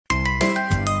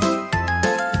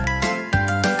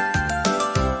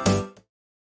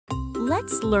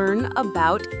Let's learn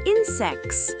about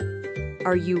insects.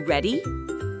 Are you ready?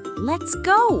 Let's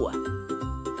go!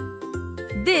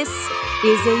 This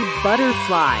is a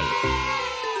butterfly.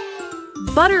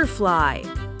 Butterfly.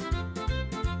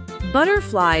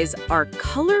 Butterflies are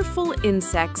colorful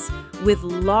insects with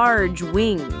large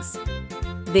wings.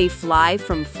 They fly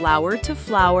from flower to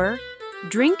flower,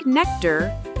 drink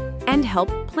nectar, and help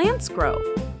plants grow.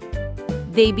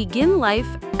 They begin life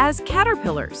as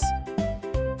caterpillars.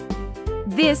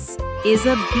 This is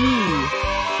a bee.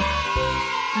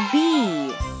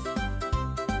 Bee.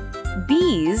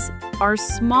 Bees are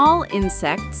small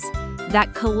insects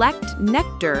that collect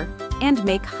nectar and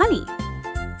make honey.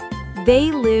 They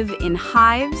live in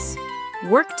hives,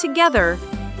 work together,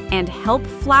 and help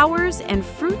flowers and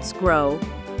fruits grow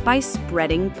by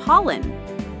spreading pollen.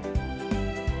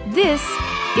 This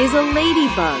is a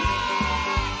ladybug.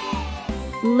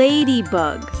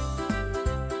 Ladybug.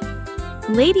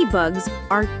 Ladybugs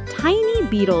are tiny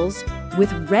beetles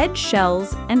with red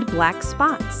shells and black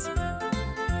spots.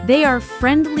 They are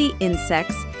friendly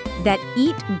insects that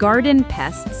eat garden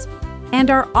pests and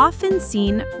are often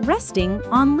seen resting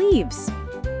on leaves.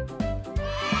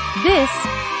 This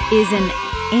is an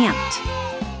ant.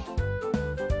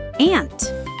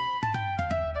 Ant.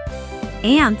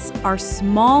 Ants are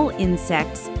small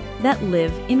insects that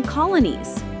live in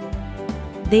colonies.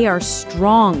 They are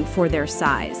strong for their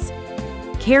size,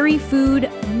 carry food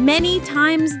many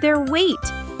times their weight,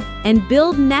 and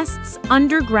build nests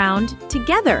underground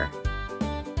together.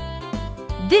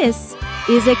 This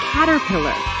is a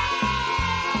caterpillar.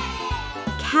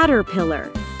 Caterpillar.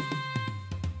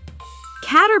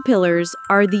 Caterpillars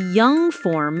are the young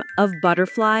form of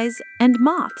butterflies and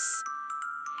moths.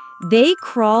 They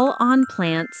crawl on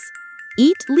plants,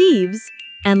 eat leaves,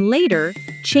 and later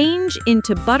change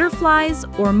into butterflies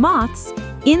or moths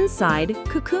inside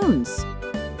cocoons.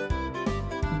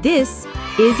 This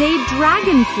is a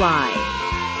dragonfly.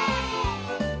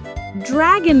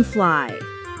 Dragonfly.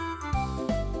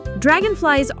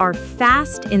 Dragonflies are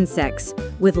fast insects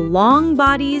with long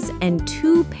bodies and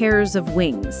 2 pairs of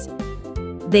wings.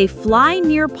 They fly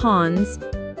near ponds,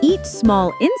 eat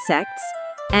small insects,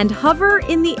 and hover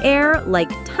in the air like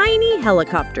tiny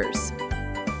helicopters.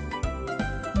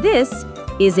 This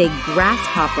is a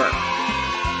grasshopper.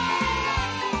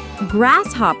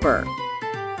 Grasshopper.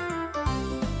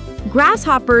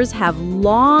 Grasshoppers have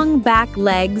long back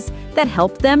legs that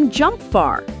help them jump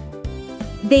far.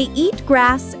 They eat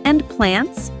grass and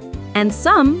plants, and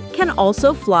some can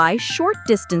also fly short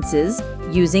distances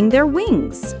using their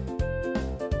wings.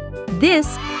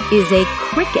 This is a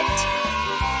cricket.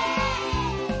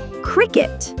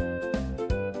 Cricket.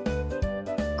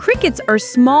 Crickets are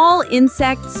small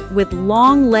insects with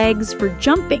long legs for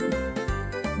jumping.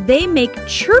 They make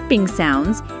chirping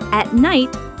sounds at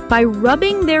night by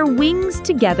rubbing their wings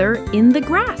together in the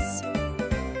grass.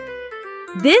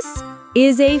 This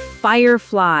is a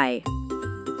firefly.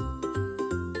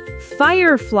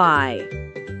 Firefly.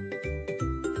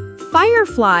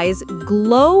 Fireflies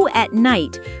glow at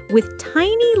night with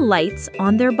tiny lights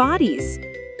on their bodies.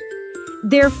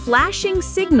 Their flashing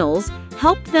signals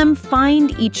help them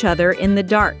find each other in the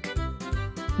dark.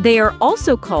 They are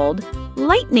also called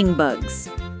lightning bugs.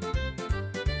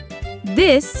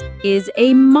 This is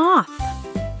a moth.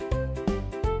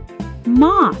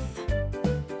 Moth.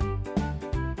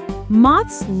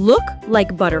 Moths look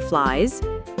like butterflies,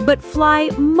 but fly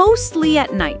mostly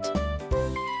at night.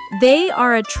 They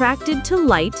are attracted to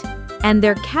light, and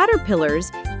their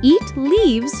caterpillars eat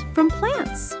leaves from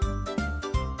plants.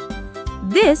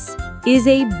 This is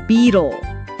a beetle.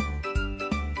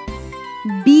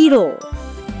 Beetle.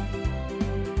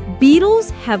 Beetles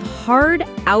have hard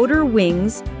outer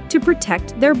wings to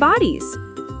protect their bodies.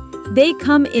 They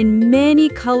come in many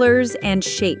colors and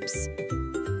shapes.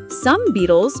 Some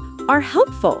beetles are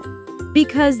helpful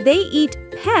because they eat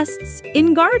pests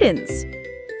in gardens.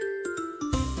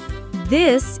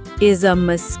 This is a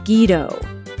mosquito.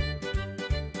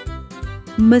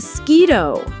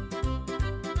 Mosquito.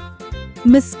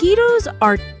 Mosquitoes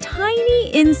are tiny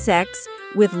insects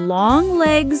with long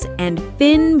legs and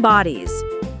thin bodies.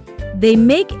 They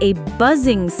make a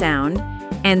buzzing sound,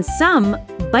 and some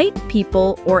bite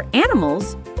people or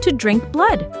animals to drink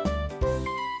blood.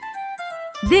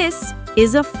 This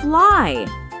is a fly.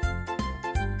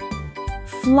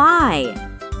 Fly.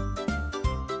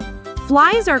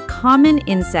 Flies are common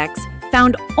insects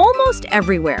found almost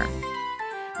everywhere.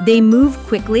 They move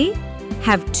quickly,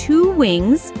 have 2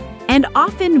 wings, and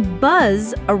often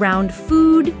buzz around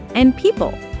food and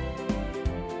people.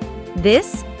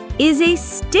 This is a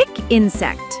stick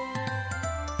insect.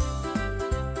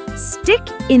 Stick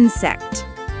insect.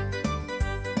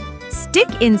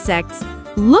 stick insects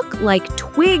look like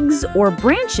twigs or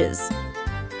branches,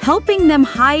 helping them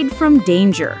hide from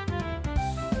danger.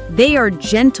 They are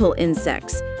gentle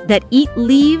insects that eat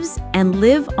leaves and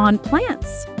live on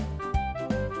plants.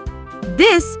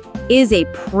 This is a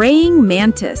praying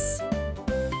mantis.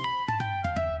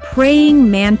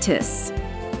 Praying mantis.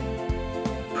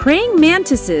 Praying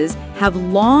mantises have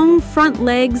long front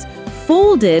legs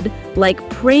folded like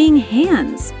praying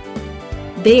hands.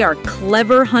 They are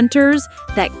clever hunters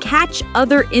that catch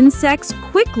other insects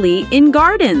quickly in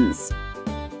gardens.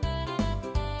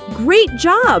 Great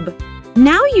job!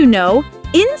 Now you know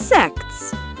insects.